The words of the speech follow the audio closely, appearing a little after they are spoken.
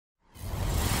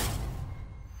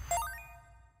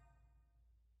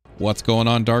What's going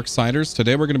on, Darksiders?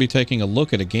 Today we're going to be taking a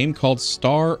look at a game called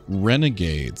Star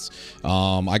Renegades.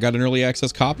 I got an early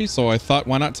access copy, so I thought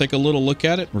why not take a little look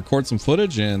at it, record some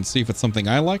footage, and see if it's something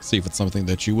I like, see if it's something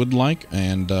that you would like.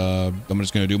 And I'm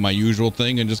just going to do my usual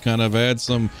thing and just kind of add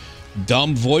some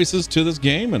dumb voices to this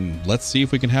game, and let's see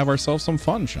if we can have ourselves some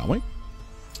fun, shall we?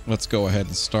 Let's go ahead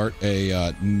and start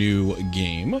a new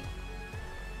game.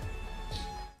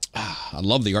 I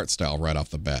love the art style right off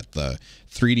the bat. The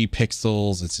 3D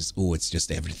pixels, it's just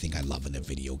everything I love in a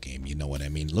video game. You know what I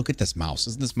mean? Look at this mouse.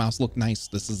 Doesn't this mouse look nice?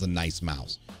 This is a nice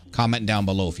mouse. Comment down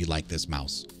below if you like this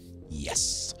mouse.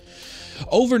 Yes.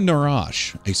 Over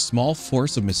Narash, a small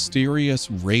force of mysterious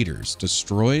raiders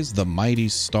destroys the mighty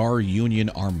Star Union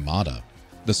Armada.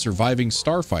 The surviving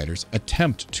starfighters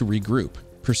attempt to regroup,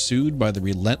 pursued by the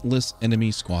relentless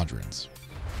enemy squadrons.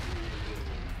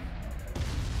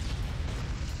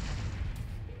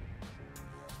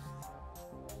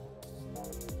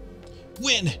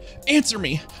 Win! Answer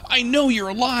me! I know you're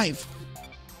alive!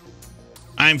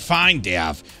 I'm fine,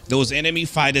 Dav. Those enemy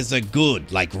fighters are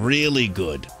good, like really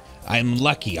good. I'm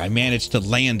lucky I managed to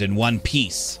land in one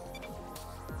piece.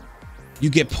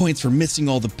 You get points for missing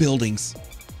all the buildings.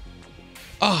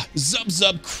 Ah,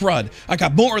 zub crud! I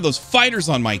got more of those fighters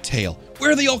on my tail.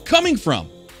 Where are they all coming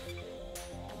from?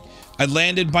 I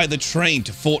landed by the train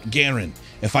to Fort Garin.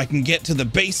 If I can get to the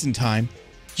base in time,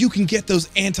 you can get those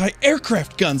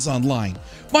anti-aircraft guns online.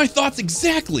 My thoughts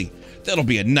exactly. That'll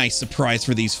be a nice surprise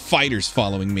for these fighters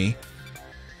following me.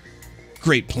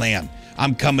 Great plan.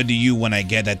 I'm coming to you when I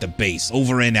get at the base.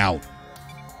 Over and out.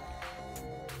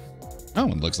 Oh,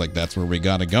 it looks like that's where we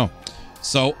gotta go.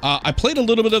 So I played a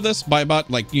little bit of this by about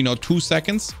 2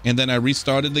 seconds, and then I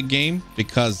restarted the game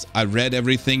because I read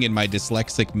everything in my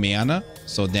dyslexic manner.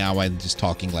 So now I'm just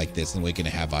talking like this, and we're gonna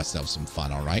have ourselves some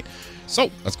fun, all right? So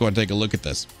let's go ahead and take a look at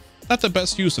this. Not the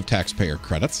best use of taxpayer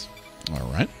credits. All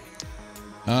right.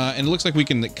 And it looks like we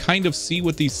can kind of see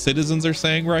what these citizens are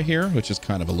saying right here, which is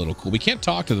kind of a little cool. We can't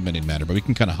talk to them in any matter, but we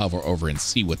can kind of hover over and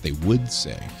see what they would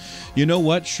say. You know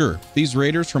what? Sure, these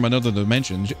raiders from another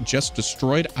dimension just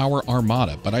destroyed our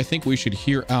armada, but I think we should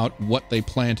hear out what they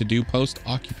plan to do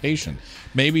post-occupation.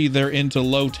 Maybe they're into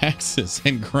low taxes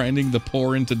and grinding the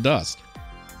poor into dust.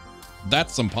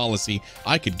 That's some policy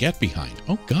I could get behind.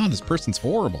 Oh God, this person's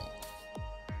horrible.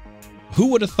 Who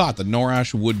would have thought that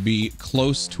Narash would be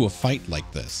close to a fight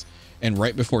like this? And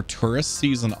right before tourist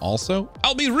season also?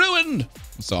 I'll be ruined!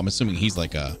 So I'm assuming he's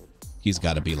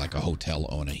got to be like a hotel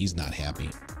owner. He's not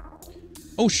happy.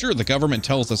 Oh sure, the government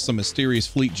tells us some mysterious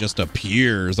fleet just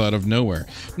appears out of nowhere.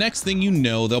 Next thing you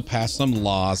know, they'll pass some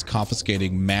laws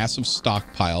confiscating massive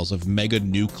stockpiles of mega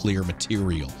nuclear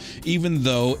material, even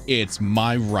though it's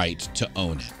my right to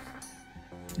own it.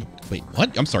 Wait,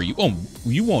 what? I'm sorry, you own,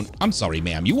 I'm sorry,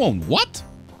 ma'am, you own what?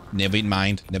 Never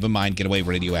mind, get away,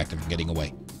 radioactive, I'm getting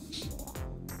away.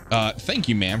 Thank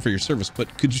you, ma'am, for your service,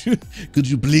 but could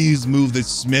you please move this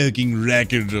smoking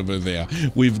racket over there?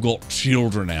 We've got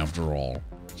children after all.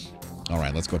 All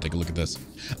right, let's go take a look at this.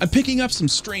 I'm picking up some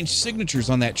strange signatures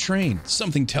on that train.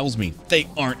 Something tells me they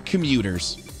aren't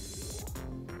commuters.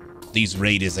 These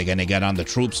raiders are gonna get on the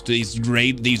troops. These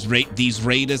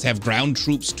raiders have ground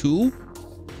troops too?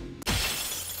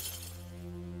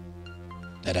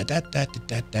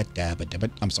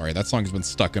 I'm sorry, that song's been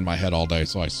stuck in my head all day,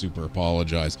 so I super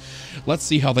apologize. Let's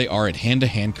see how they are at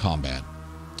hand-to-hand combat.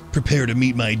 Prepare to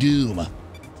meet my doom.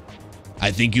 I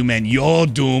think you meant your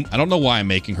doom. I don't know why I'm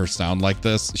making her sound like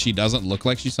this. She doesn't look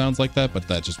like she sounds like that, but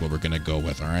that's just what we're gonna go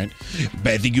with, all right?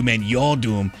 But I think you meant your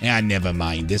doom. Never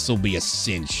mind. This'll be a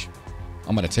cinch.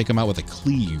 I'm gonna take him out with a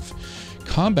cleave.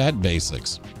 Combat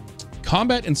basics.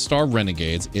 Combat in Star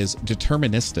Renegades is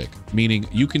deterministic, meaning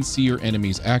you can see your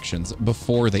enemy's actions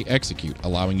before they execute,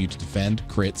 allowing you to defend,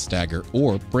 crit, stagger,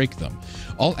 or break them.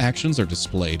 All actions are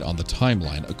displayed on the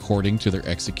timeline according to their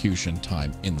execution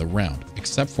time in the round,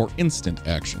 except for instant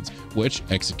actions, which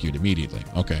execute immediately.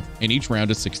 Okay, and each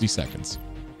round is 60 seconds.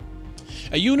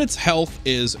 A unit's health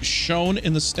is shown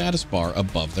in the status bar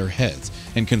above their heads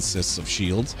and consists of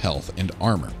shields, health, and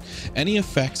armor. Any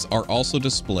effects are also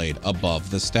displayed above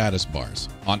the status bars.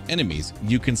 On enemies,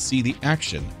 you can see the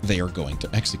action they are going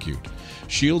to execute.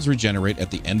 Shields regenerate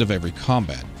at the end of every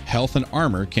combat. Health and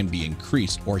armor can be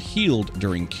increased or healed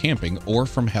during camping or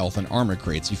from health and armor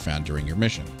crates you found during your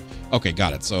mission. Okay,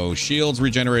 got it. So shields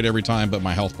regenerate every time, but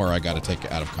my health bar I gotta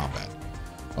take out of combat.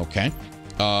 Okay.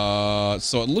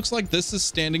 So it looks like this is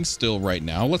standing still right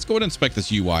now. Let's go ahead and inspect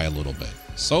this UI a little bit.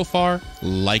 So far,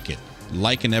 like it.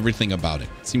 Liking everything about it.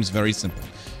 It seems very simple.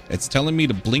 It's telling me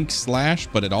to blink slash,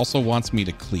 but it also wants me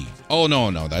to cleave. Oh,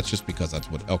 no, that's just because that's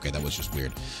what, okay, that was just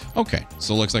weird. Okay,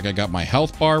 so it looks like I got my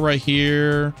health bar right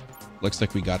here. Looks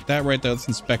like we got that right there. Let's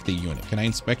inspect the unit. Can I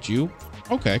inspect you?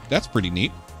 Okay, that's pretty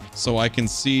neat. So I can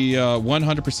see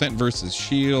 100% versus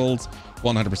shields,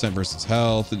 100% versus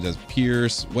health. It does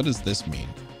pierce. What does this mean?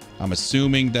 I'm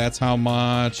assuming that's how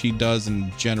much he does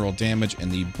in general damage,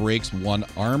 and he breaks 1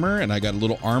 armor, and I got a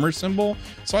little armor symbol.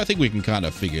 So I think we can kind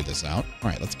of figure this out. All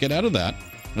right, let's get out of that.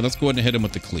 Now let's go ahead and hit him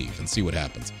with the cleave and see what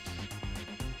happens.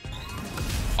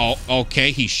 Oh,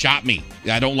 okay, he shot me.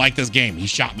 I don't like this game. He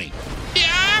shot me.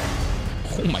 Yeah!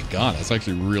 Oh my God, that's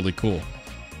actually really cool.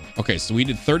 Okay, so we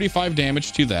did 35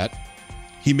 damage to that.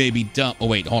 He may be dumb. Oh,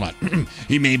 wait, hold on.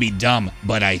 He may be dumb,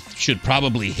 but I should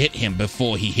probably hit him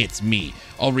before he hits me.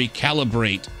 I'll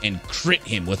recalibrate and crit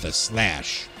him with a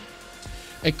slash.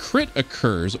 A crit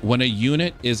occurs when a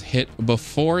unit is hit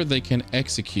before they can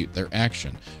execute their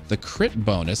action. The crit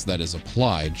bonus that is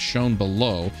applied, shown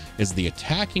below, is the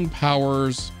attacking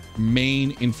power's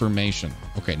main information.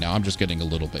 Okay, now I'm just getting a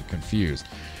little bit confused.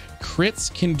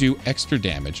 Crits can do extra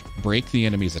damage, break the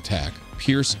enemy's attack,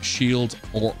 pierce shield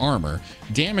or armor,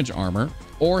 damage armor,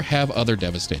 or have other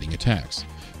devastating attacks.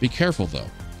 Be careful though.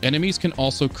 Enemies can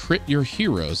also crit your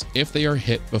heroes if they are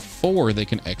hit before they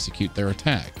can execute their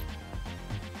attack.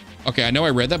 Okay, I know I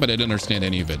read that, but I didn't understand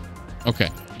any of it. Okay,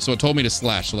 so it told me to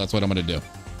slash, so that's what I'm going to do.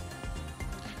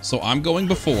 So I'm going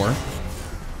before,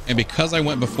 and because I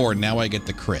went before, now I get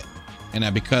the crit.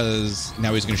 And because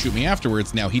now he's going to shoot me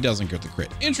afterwards, now he doesn't get the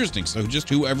crit. Interesting. So just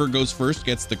whoever goes first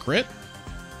gets the crit?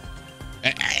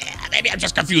 Maybe I'm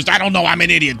just confused. I don't know. I'm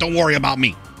an idiot. Don't worry about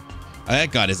me.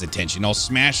 That got his attention. I'll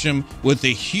smash him with a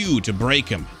hew to break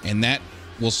him, and that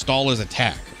will stall his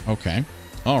attack. Okay.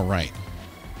 All right.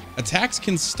 Attacks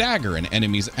can stagger an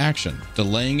enemy's action,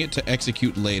 delaying it to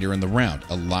execute later in the round,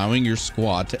 allowing your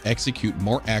squad to execute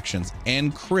more actions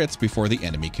and crits before the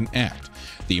enemy can act.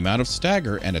 The amount of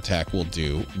stagger an attack will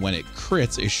do when it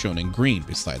crits is shown in green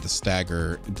beside the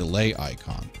stagger delay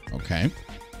icon. Okay.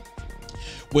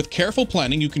 With careful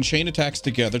planning, you can chain attacks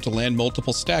together to land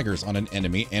multiple staggers on an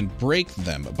enemy and break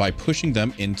them by pushing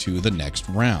them into the next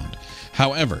round.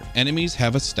 However, enemies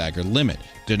have a stagger limit,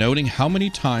 denoting how many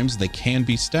times they can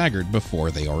be staggered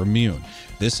before they are immune.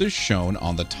 This is shown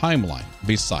on the timeline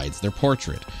besides their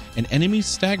portrait. An enemy's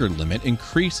stagger limit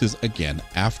increases again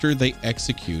after they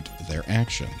execute their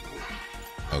action.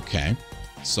 Okay,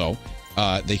 so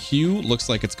the hew looks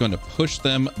like it's going to push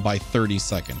them by 30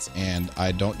 seconds, and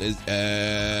I don't,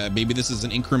 maybe this is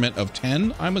an increment of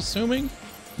 10, I'm assuming?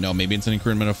 No, maybe it's an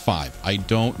increment of 5. I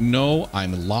don't know.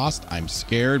 I'm lost. I'm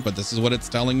scared, but this is what it's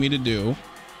telling me to do.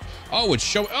 Oh, it's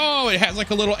show. Oh, it has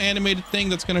like a little animated thing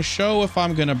that's going to show if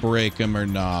I'm going to break him or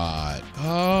not.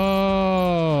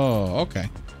 Oh, okay.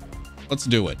 Let's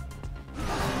do it.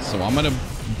 So I'm going to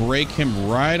break him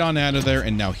right on out of there,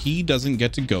 and now he doesn't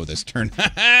get to go this turn.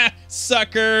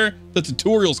 Sucker! The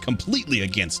tutorial's completely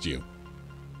against you.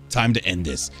 Time to end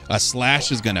this. A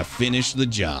slash is going to finish the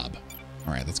job.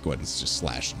 All right, let's go ahead and just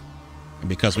slash him. And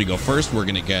because we go first, we're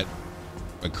going to get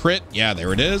a crit. Yeah,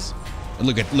 there it is. And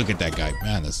look at that guy.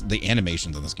 Man, the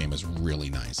animations in this game is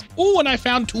really nice. Oh, and I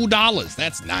found $2.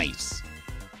 That's nice.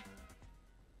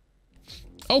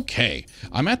 Okay,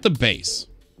 I'm at the base.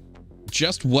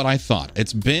 Just what I thought.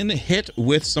 It's been hit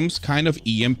with some kind of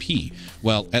EMP.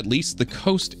 Well, at least the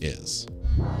coast is.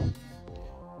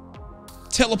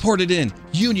 Teleported in.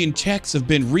 Union techs have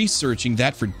been researching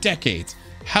that for decades.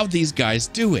 How these guys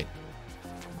do it.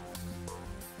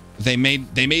 They may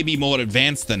be more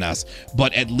advanced than us,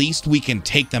 but at least we can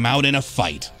take them out in a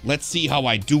fight. Let's see how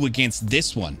I do against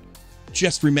this one.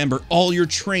 Just remember all your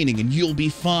training and you'll be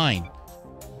fine.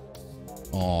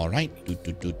 All right.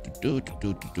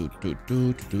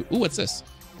 Ooh, what's this?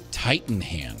 Titan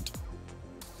hand.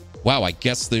 Wow, I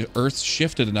guess the Earth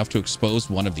shifted enough to expose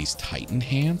one of these Titan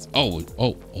hands. Oh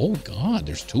God,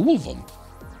 there's 2 of them.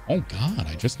 Oh God,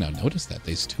 I just now noticed that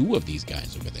there's 2 of these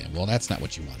guys over there. Well, that's not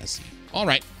what you want to see. All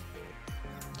right.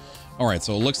 All right,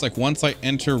 so it looks like once I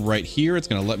enter right here, it's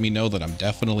going to let me know that I'm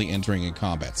definitely entering in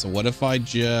combat. So what if I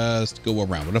just go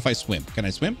around? What if I swim? Can I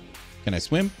swim? Can I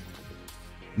swim?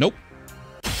 Nope.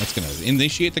 That's going to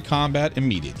initiate the combat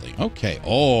immediately. Okay.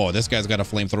 Oh, this guy's got a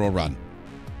flamethrower run.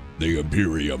 The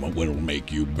Imperium will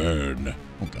make you burn.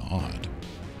 Oh God.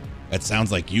 That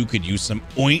sounds like you could use some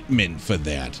ointment for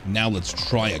that. Now let's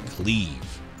try a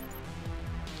cleave.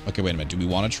 Okay, wait a minute. Do we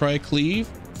want to try a cleave?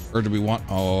 Or do we want...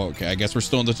 Oh, okay. I guess we're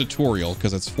still in the tutorial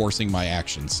because it's forcing my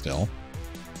actions still.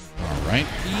 All right.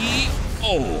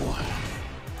 Oh.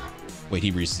 Wait,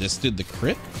 he resisted the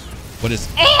crit? What is...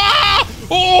 Ah!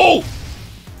 Oh!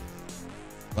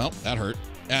 Well, that hurt.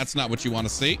 That's not what you want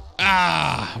to see.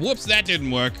 Ah! Whoops, that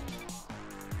didn't work.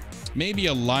 Maybe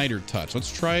a lighter touch.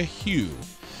 Let's try a hew.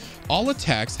 All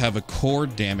attacks have a core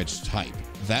damage type.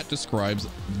 That describes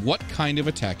what kind of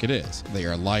attack it is. They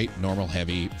are light, normal,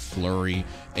 heavy, flurry,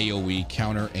 AoE,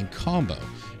 counter, and combo.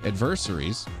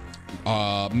 Adversaries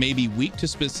may be weak to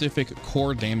specific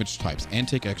core damage types and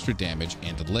take extra damage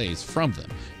and delays from them.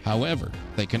 However,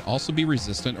 they can also be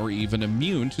resistant or even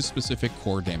immune to specific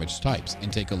core damage types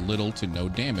and take a little to no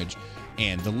damage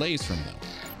and delays from them.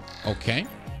 Okay,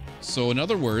 so in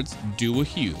other words, do a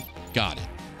hew. Got it.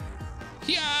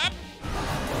 Yup.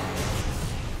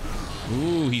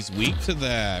 Ooh, he's weak to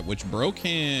that, which broke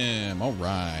him. All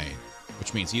right.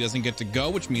 Which means he doesn't get to go,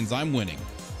 which means I'm winning.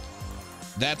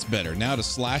 That's better. Now to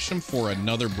slash him for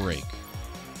another break.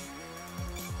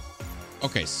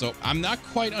 Okay, so I'm not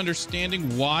quite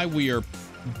understanding why we are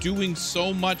doing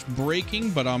so much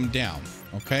breaking, but I'm down.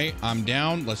 Okay, I'm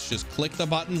down. Let's just click the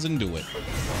buttons and do it.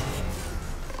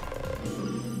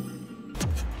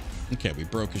 Okay, we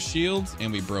broke his shields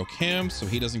and we broke him, so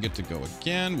he doesn't get to go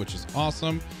again, which is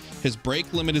awesome. His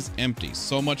break limit is empty.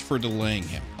 So much for delaying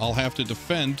him. I'll have to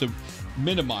defend to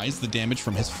minimize the damage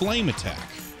from his flame attack.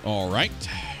 All right.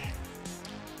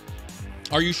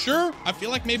 Are you sure? I feel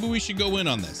like maybe we should go in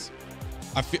on this.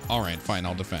 All right, fine.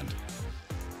 I'll defend.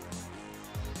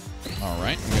 All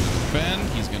right, I'm going to defend.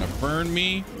 He's going to burn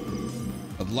me.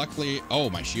 But luckily, oh,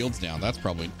 my shield's down. That's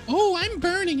probably, oh, I'm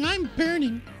burning. I'm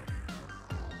burning.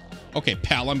 Okay,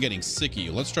 pal, I'm getting sick of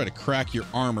you. Let's try to crack your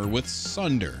armor with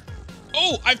Sunder.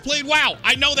 Oh, I've played WoW.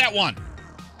 I know that one.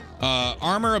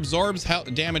 Armor absorbs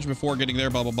damage before getting there,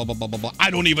 blah, blah, blah, blah, blah, blah, blah.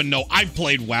 I don't even know. I've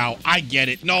played WoW. I get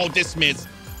it. No, dismiss.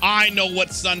 I know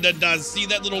what Sunder does. See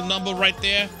that little number right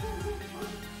there?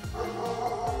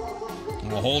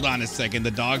 Well, hold on a second.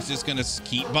 The dog's just going to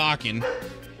keep barking.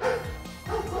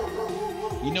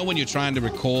 You know when you're trying to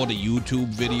record a YouTube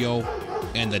video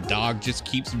and the dog just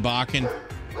keeps barking?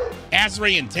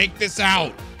 Azrian, take this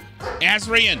out.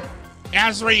 Azrian,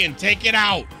 take it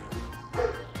out.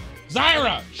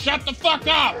 Zyra, shut the fuck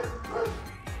up.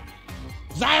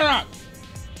 Zyra,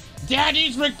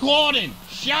 Daddy's recording.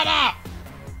 Shut up.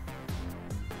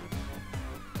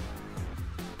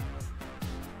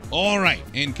 All right,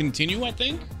 and continue, I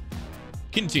think.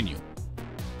 Continue.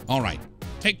 All right,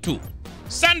 take two.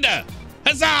 Sunder,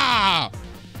 huzzah!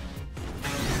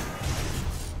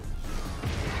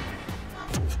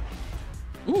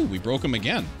 Ooh, we broke him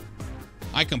again.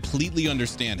 I completely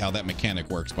understand how that mechanic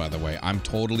works, by the way. I'm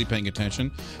totally paying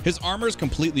attention. His armor is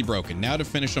completely broken. Now to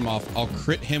finish him off, I'll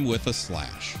crit him with a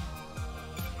slash.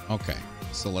 Okay,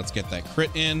 so let's get that crit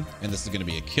in, and this is going to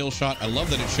be a kill shot. I love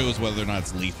that it shows whether or not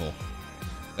it's lethal.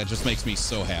 That just makes me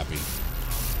so happy.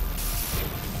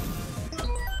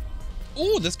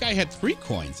 Ooh, this guy had 3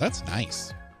 coins. That's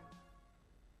nice.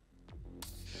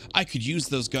 I could use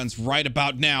those guns right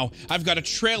about now. I've got a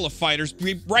trail of fighters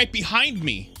right behind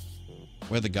me.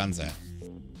 Where are the guns at?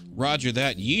 Roger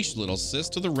that. Yeesh, little sis,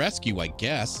 to the rescue, I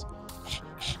guess.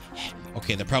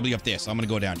 Okay, they're probably up there, so I'm gonna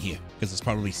go down here because there's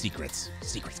probably secrets.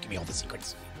 Secrets, give me all the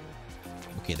secrets.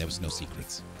 Okay, there was no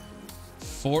secrets.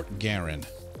 Fort Garen.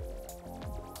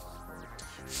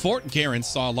 Fort Garen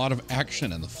saw a lot of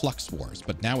action in the Flux Wars,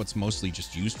 but now it's mostly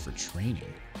just used for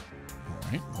training. All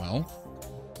right, well.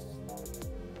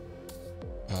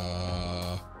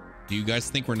 Do you guys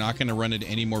think we're not going to run into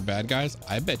any more bad guys?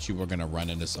 I bet you we're going to run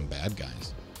into some bad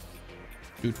guys.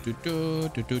 Go,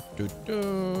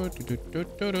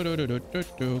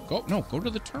 no, go to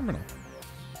the terminal.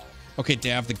 Okay,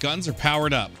 Dav, the guns are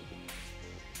powered up.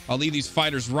 I'll lead these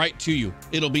fighters right to you.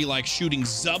 It'll be like shooting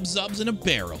zub-zubs in a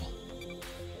barrel.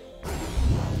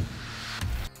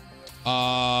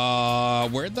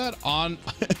 Where'd that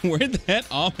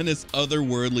ominous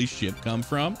otherworldly ship come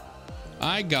from?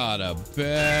 I got a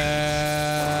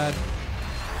bad...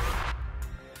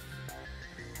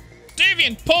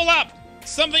 Davian, pull up!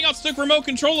 Something else took remote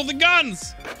control of the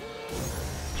guns!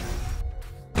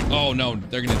 Oh no,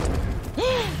 they're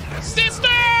gonna... Sister!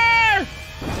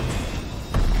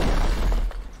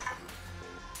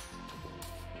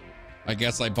 I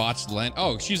guess I botched the land.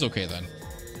 Oh, she's okay then.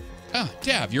 Ah,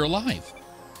 Dav, you're alive.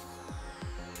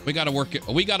 We gotta work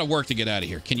to get out of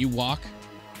here. Can you walk?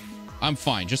 I'm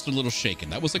fine, just a little shaken.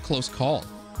 That was a close call.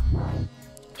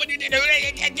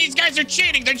 These guys are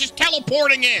cheating. They're just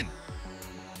teleporting in.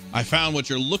 I found what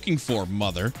you're looking for,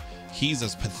 Mother. He's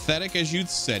as pathetic as you'd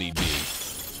said he'd be.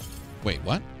 Wait,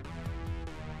 what?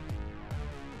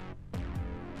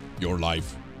 Your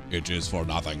life, it is for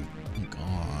nothing. Oh,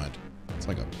 God. It's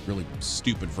like a really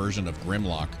stupid version of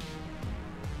Grimlock.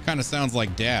 Kind of sounds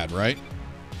like Dad, right?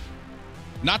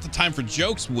 Not the time for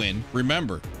jokes, Win.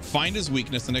 Remember, find his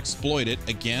weakness and exploit it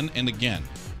again and again.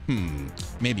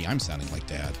 Maybe I'm sounding like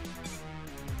Dad.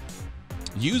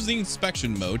 Use the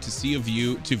inspection mode to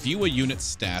view a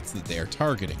unit's stats that they are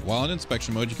targeting. While in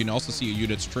inspection mode, you can also see a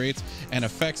unit's traits and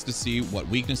effects to see what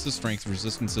weaknesses, strengths,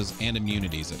 resistances, and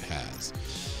immunities it has.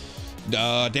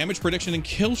 Damage prediction and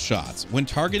kill shots. When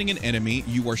targeting an enemy,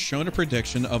 you are shown a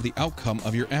prediction of the outcome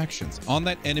of your actions on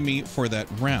that enemy for that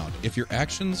round. If your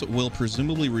actions will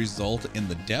presumably result in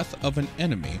the death of an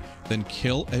enemy, then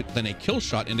a kill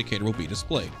shot indicator will be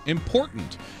displayed.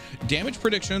 Important. Damage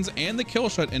predictions and the kill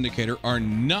shot indicator are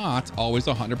not always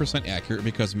 100% accurate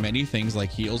because many things like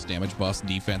heals, damage buffs,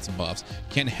 defense buffs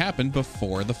can happen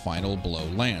before the final blow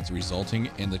lands, resulting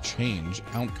in the change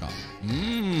outcome.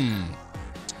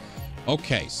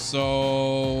 Okay,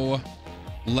 so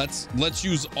let's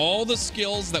use all the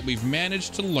skills that we've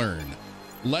managed to learn.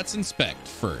 Let's inspect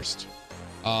first.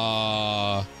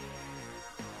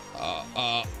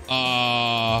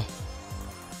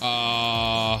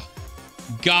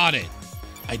 Got it.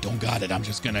 I don't got it. I'm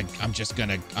just gonna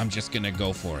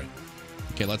go for it.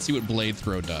 Okay, let's see what blade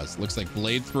throw does. Looks like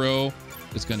blade throw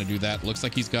is gonna do that. Looks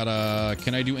like he's got a,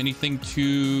 can I do anything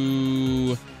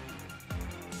to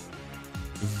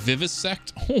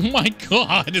vivisect? Oh my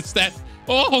god, it's that.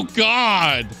 Oh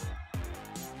god.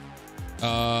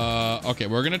 Okay,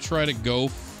 we're gonna try to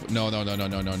go no.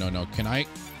 Can I?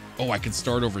 Oh, I can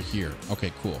start over here.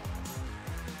 Okay, cool.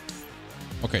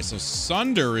 Okay, so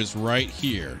Sunder is right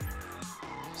here.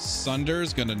 Sunder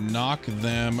is gonna knock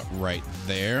them right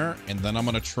there, and then I'm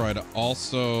gonna try to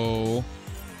also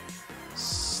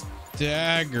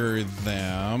stagger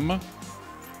them.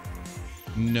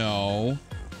 No.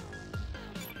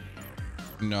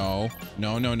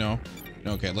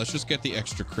 Okay, let's just get the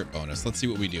extra crit bonus. Let's see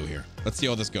what we do here. Let's see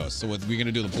how this goes. So we're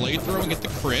gonna do the blade throw and get the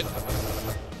crit.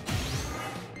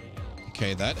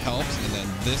 Okay, that helps. And then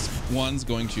this one's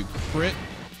going to crit.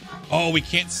 Oh, we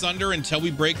can't sunder until we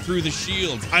break through the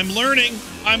shields. I'm learning.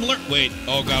 Wait.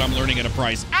 Oh god, I'm learning at a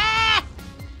price. Ah!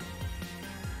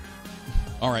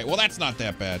 All right, well, that's not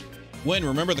that bad. When,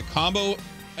 remember the combo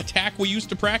attack we used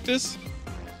to practice?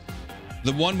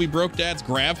 The one we broke Dad's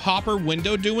grav hopper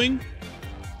window doing?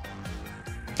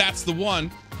 That's the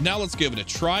one. Now let's give it a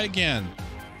try again.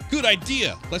 Good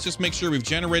idea. Let's just make sure we've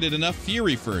generated enough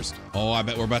fury first. Oh, I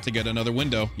bet we're about to get another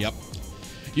window. Yep.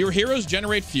 Your heroes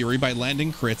generate fury by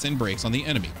landing crits and breaks on the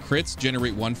enemy. Crits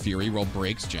generate 1 fury, while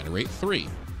breaks generate 3.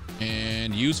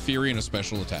 And use fury in a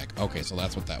special attack. Okay, so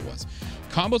that's what that was.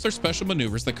 Combos are special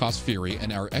maneuvers that cost fury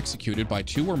and are executed by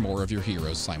 2 or more of your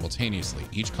heroes simultaneously.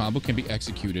 Each combo can be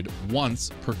executed once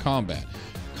per combat.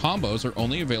 Combos are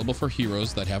only available for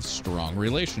heroes that have strong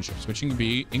relationships, which can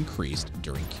be increased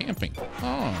during camping.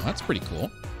 Oh, that's pretty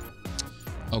cool.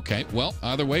 Okay, well,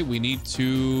 either way, we need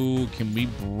to... Can we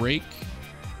break?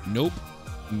 Nope.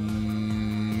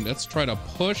 Let's try to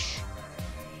push.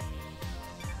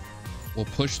 We'll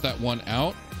push that one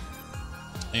out.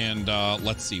 And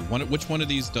let's see. Which one of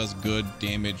these does good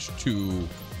damage to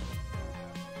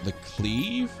the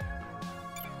cleave?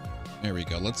 There we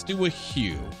go. Let's do a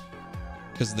hew.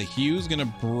 Because the hew's going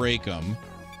to break them.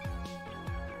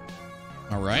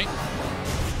 All right.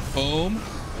 Boom.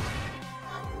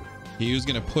 Hew's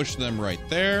going to push them right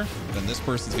there. Then this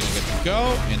person's going to get to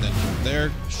go. And then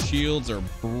their shields are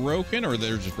broken, or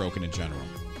they're just broken in general?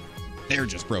 They're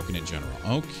just broken in general.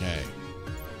 Okay.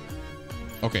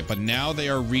 Okay, but now they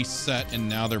are reset, and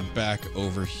now they're back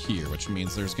over here, which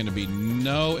means there's going to be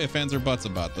no ifs, ands, or buts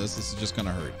about this. This is just going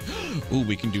to hurt. Ooh,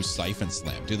 we can do Siphon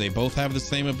Slam. Do they both have the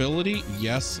same ability?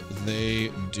 Yes,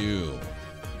 they do.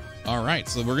 All right,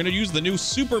 so we're going to use the new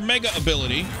Super Mega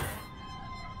ability.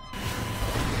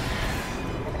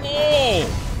 Oh!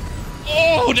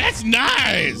 Oh, that's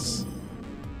nice!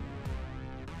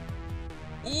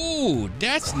 Ooh,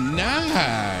 that's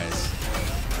nice.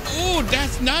 Ooh,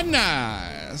 that's not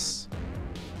nice.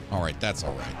 All right, that's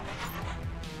all right.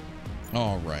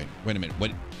 All right. Wait a minute.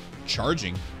 What?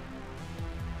 Charging?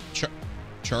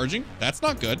 Charging? That's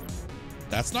not good.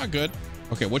 That's not good.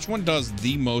 Okay, which one does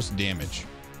the most damage?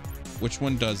 Which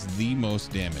one does the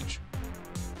most damage?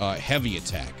 Heavy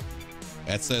attack.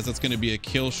 That says it's going to be a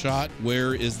kill shot.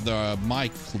 Where is the my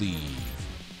cleave?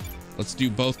 Let's do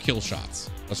both kill shots.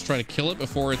 Let's try to kill it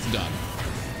before it's done.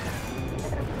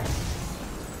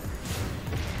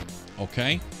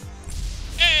 Okay.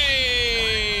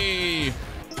 Hey!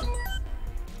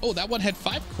 Oh, that one had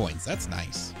 5 coins. That's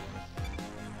nice.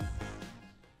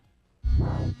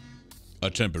 A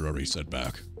temporary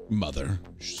setback. Mother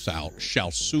shall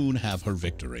soon have her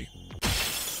victory.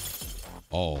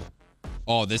 Oh.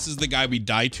 Oh, this is the guy we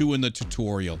die to in the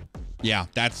tutorial. Yeah,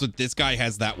 that's what this guy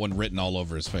has, that one written all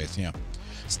over his face. Yeah.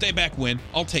 Stay back, Win.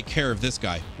 I'll take care of this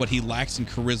guy. What he lacks in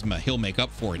charisma, he'll make up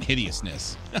for in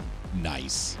hideousness.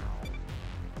 Nice.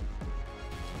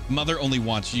 Mother only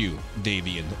wants you,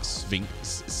 Davian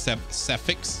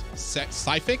Syphix?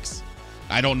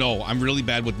 I don't know. I'm really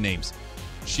bad with names.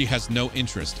 She has no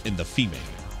interest in the female.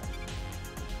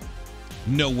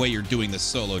 No way you're doing this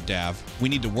solo, Dav. We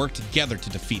need to work together to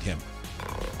defeat him.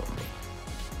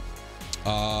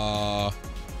 Oh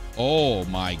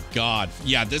my god.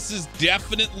 Yeah, this is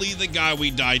definitely the guy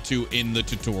we die to in the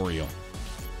tutorial.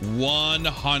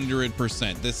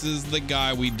 100%. This is the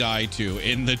guy we die to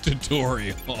in the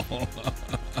tutorial.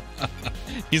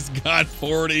 He's got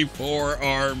 44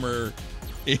 armor.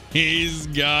 He's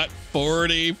got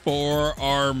 44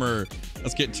 armor.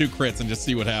 Let's get 2 crits and just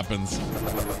see what happens.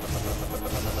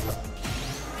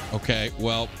 Okay,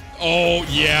 well, oh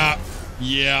yeah,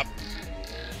 yeah.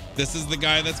 This is the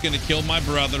guy that's gonna kill my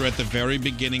brother at the very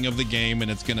beginning of the game,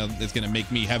 and it's gonna make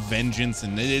me have vengeance.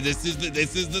 And this is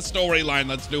the storyline.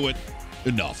 Let's do it.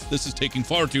 Enough. This is taking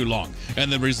far too long, and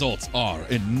the results are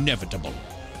inevitable.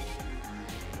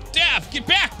 Dav, get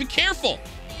back! Be careful.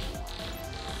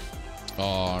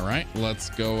 All right, let's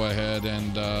go ahead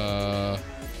and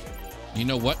you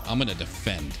know what? I'm gonna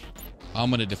defend.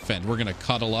 We're gonna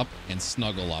cuddle up and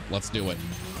snuggle up. Let's do it.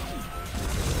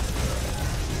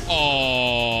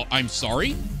 Oh, I'm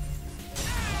sorry.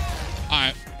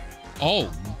 Oh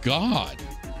God.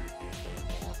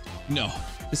 No,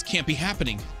 this can't be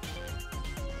happening.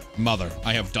 Mother,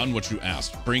 I have done what you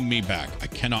asked. Bring me back. I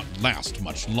cannot last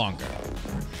much longer.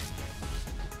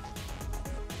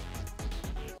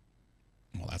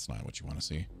 Well, that's not what you want to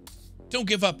see. Don't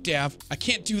give up, Dav. I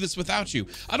can't do this without you.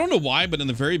 I don't know why, but in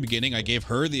the very beginning, I gave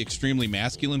her the extremely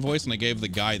masculine voice, and I gave the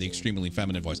guy the extremely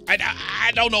feminine voice.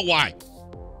 I don't know why.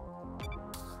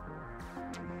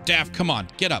 Dav, come on.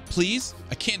 Get up, please.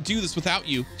 I can't do this without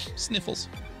you. Sniffles.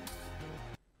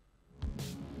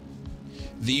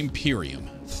 The Imperium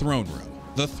Throne Room.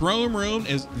 The throne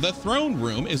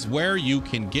room is where you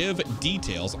can give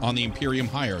details on the Imperium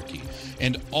hierarchy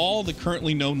and all the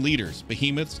currently known leaders,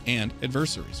 behemoths, and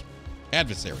adversaries.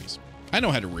 I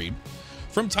know how to read.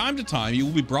 From time to time, you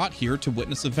will be brought here to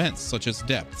witness events such as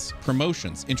deaths,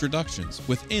 promotions, introductions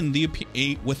within the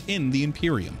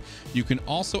Imperium. You can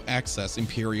also access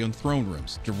Imperium throne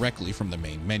rooms directly from the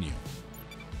main menu.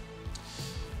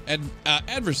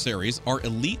 Adversaries are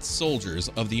elite soldiers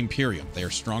of the Imperium. They are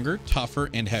stronger, tougher,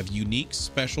 and have unique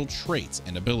special traits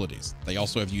and abilities. They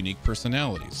also have unique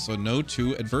personalities. So no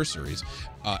two adversaries,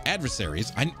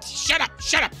 shut up,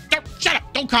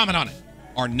 don't comment on it,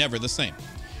 are never the same.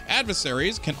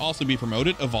 Adversaries can also be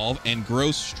promoted, evolve, and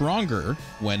grow stronger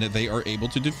when they are able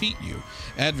to defeat you.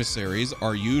 Adversaries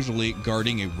are usually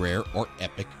guarding a rare or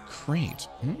epic crate.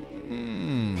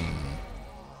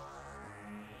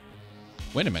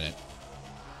 Wait a minute.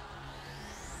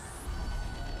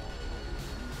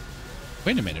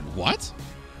 What?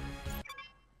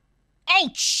 Oh,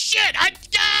 shit!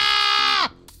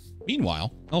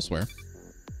 Meanwhile, elsewhere.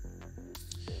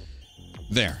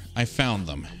 There, I found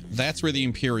them. That's where the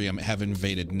Imperium have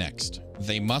invaded next.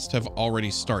 They must have already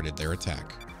started their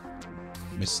attack.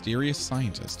 Mysterious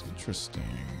scientist. Interesting.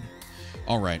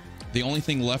 All right. The only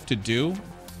thing left to do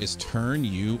is turn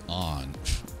you on.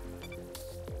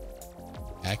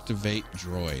 Activate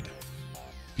droid.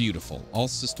 Beautiful. All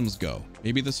systems go.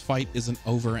 Maybe this fight isn't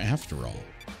over after all.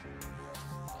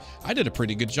 I did a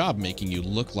pretty good job making you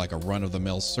look like a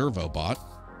run-of-the-mill servo bot.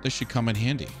 This should come in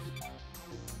handy.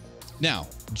 Now,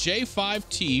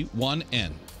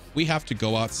 J5T1N. We have to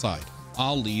go outside.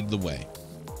 I'll lead the way.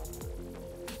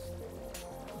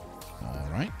 All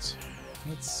right.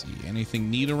 Let's see.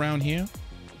 Anything neat around here?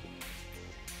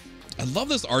 I love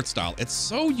this art style. It's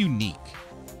so unique.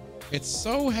 It's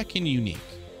so heckin' unique.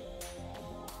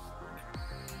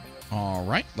 All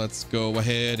right, let's go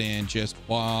ahead and just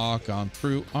walk on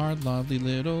through our lovely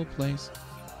little place.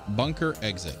 Bunker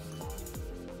exit.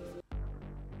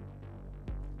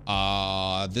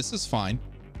 This is fine.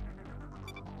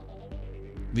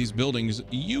 These buildings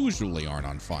usually aren't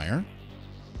on fire.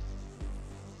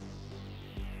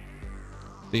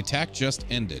 The attack just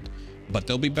ended, but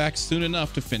they'll be back soon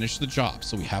enough to finish the job,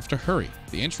 so we have to hurry.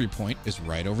 The entry point is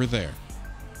right over there.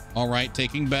 All right,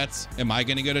 taking bets. Am I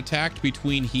going to get attacked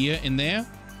between here and there?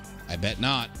 I bet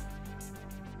not.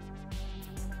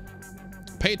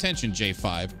 Pay attention,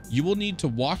 J5. You will need to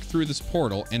walk through this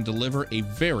portal and deliver a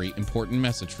very important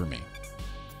message for me.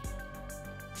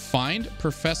 Find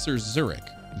Professor Zurich.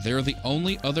 They're the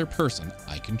only other person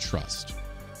I can trust.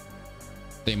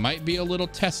 They might be a little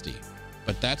testy,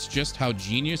 but that's just how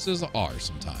geniuses are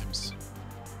sometimes.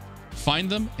 Find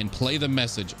them and play the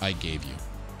message I gave you.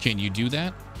 Can you do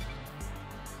that?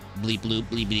 Bleep, bloop,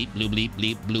 bleep, bleep, bloop, bleep,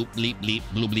 bleep, bloop, bleep, bleep,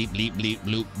 bloop, bleep, bleep, bleep,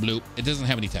 bloop, bloop. It doesn't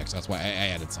have any text. That's why I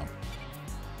added some.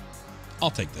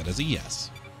 I'll take that as a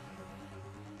yes.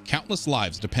 Countless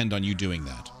lives depend on you doing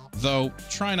that. Though,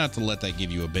 try not to let that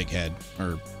give you a big head,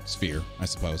 or sphere, I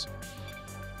suppose.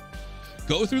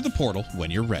 Go through the portal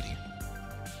when you're ready.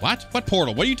 What? What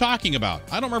portal? What are you talking about?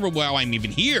 I don't remember why I'm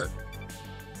even here.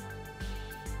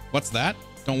 What's that?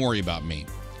 Don't worry about me.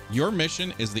 Your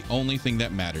mission is the only thing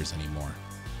that matters anymore.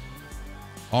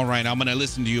 All right, I'm going to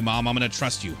listen to you, Mom. I'm going to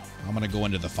trust you. I'm going to go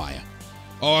into the fire.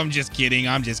 Oh, I'm just kidding.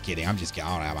 I'm just kidding. I was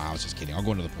just kidding. I'll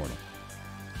go into the portal.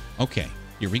 Okay,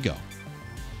 here we go.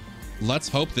 Let's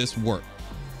hope this works.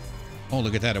 Oh,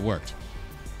 look at that. It worked.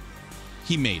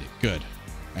 He made it. Good.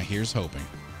 Now here's hoping.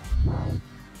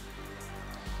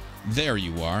 There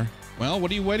you are. Well,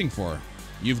 what are you waiting for?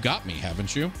 You've got me,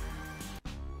 haven't you?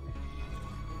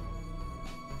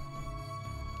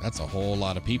 That's a whole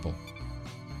lot of people.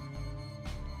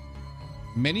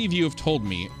 Many of you have told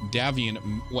me what Davian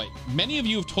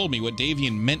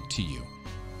meant to you.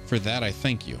 For that, I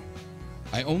thank you.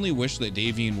 I only wish that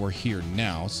Davian were here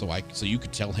now so you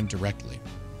could tell him directly.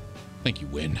 Thank you,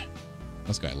 Win.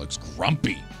 This guy looks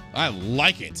grumpy. I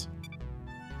like it.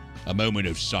 A moment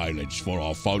of silence for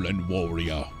our fallen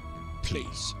warrior,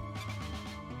 please.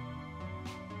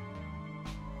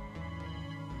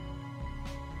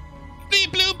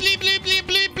 Bleep, bloop, bleep, bleep, bleep,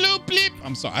 bleep, bloop, bleep.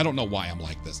 I'm sorry. I don't know why I'm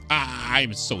like this.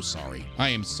 I'm so sorry. I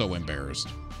am so embarrassed.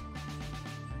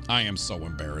 I am so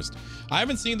embarrassed. I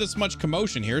haven't seen this much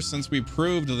commotion here since we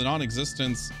proved the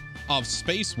non-existence of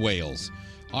space whales.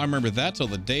 I remember that till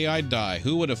the day I die.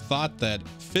 Who would have thought that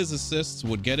physicists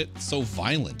would get it so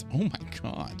violent? Oh my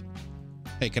God.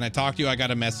 Hey, can I talk to you? I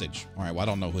got a message. All right, well, I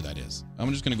don't know who that is. I'm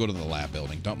just going to go to the lab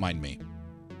building. Don't mind me.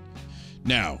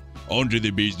 Now, on to the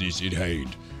business at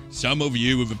hand. Some of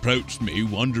you have approached me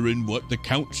wondering what the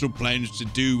council plans to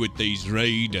do with these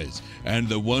raiders and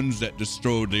the ones that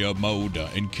destroyed the Armada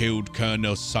and killed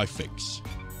Colonel Syphix.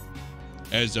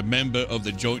 As a member of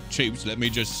the Joint Chiefs, let me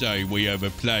just say we have a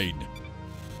plan.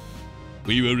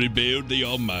 We will rebuild the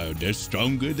Armada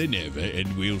stronger than ever,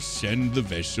 and we'll send the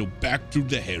vessel back to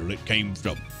the hell it came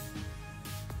from.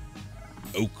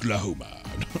 Oklahoma.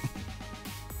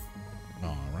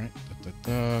 All right.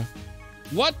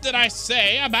 What did I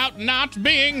say about not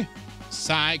being?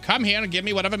 Sai, come here and give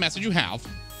me whatever message you have.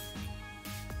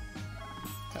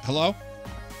 Hello?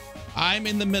 I'm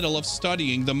in the middle of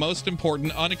studying the most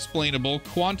important unexplainable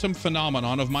quantum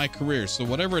phenomenon of my career. So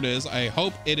whatever it is, I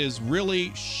hope it is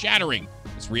really shattering.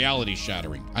 It's reality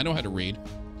shattering. I know how to read.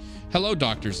 Hello,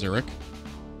 Dr. Zurich.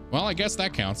 Well, I guess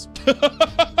that counts.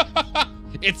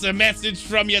 It's a message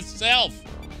from yourself.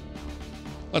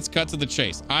 Let's cut to the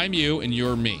chase. I'm you and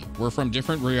you're me. We're from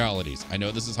different realities. I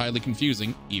know this is highly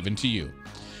confusing, even to you.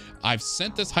 I've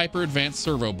sent this hyper-advanced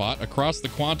servo bot across the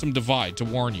quantum divide to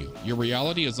warn you. Your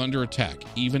reality is under attack,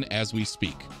 even as we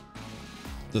speak.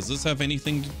 Does this have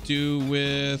anything to do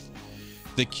with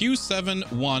the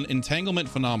Q71 entanglement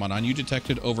phenomenon you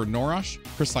detected over Norosh?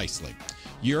 Precisely.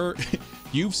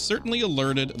 You've certainly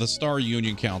alerted the Star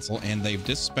Union Council, and they've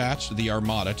dispatched the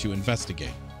Armada to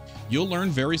investigate. You'll learn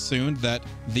very soon that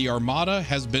the Armada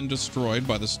has been destroyed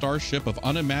by the starship of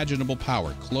unimaginable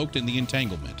power cloaked in the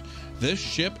entanglement. This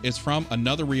ship is from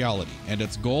another reality, and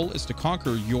its goal is to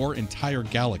conquer your entire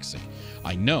galaxy.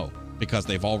 I know, because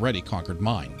they've already conquered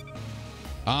mine.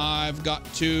 I've got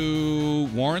to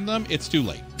warn them, it's too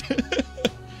late.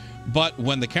 But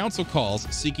when the council calls,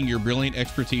 seeking your brilliant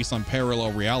expertise on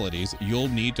parallel realities, you'll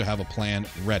need to have a plan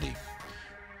ready.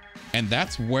 And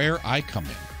that's where I come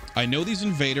in. I know these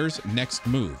invaders' next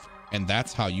move, and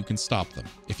that's how you can stop them.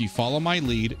 If you follow my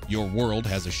lead, your world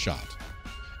has a shot.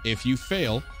 If you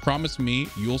fail, promise me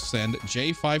you'll send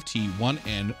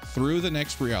J5T1N through the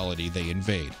next reality they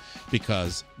invade,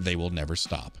 because they will never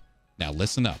stop. Now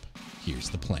listen up. Here's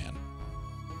the plan.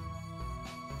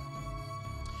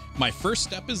 My first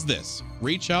step is this.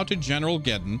 Reach out to General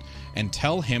Geddon and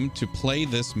tell him to play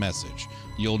this message.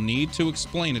 You'll need to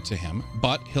explain it to him,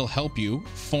 but he'll help you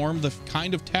form the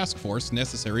kind of task force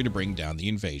necessary to bring down the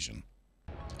invasion.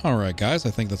 All right, guys,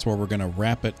 I think that's where we're going to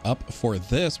wrap it up for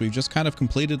this. We've just kind of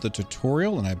completed the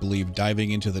tutorial, and I believe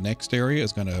diving into the next area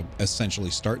is going to essentially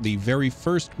start the very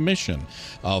first mission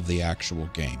of the actual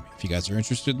game. If you guys are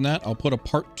interested in that, I'll put a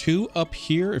part 2 up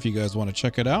here if you guys want to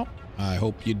check it out. I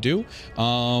hope you do.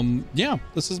 Yeah,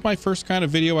 this is my first kind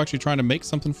of video actually trying to make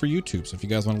something for YouTube. So if you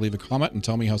guys want to leave a comment and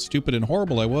tell me how stupid and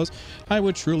horrible I was, I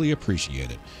would truly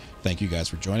appreciate it. Thank you guys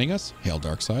for joining us. Hail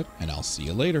Darkside, and I'll see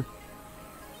you later.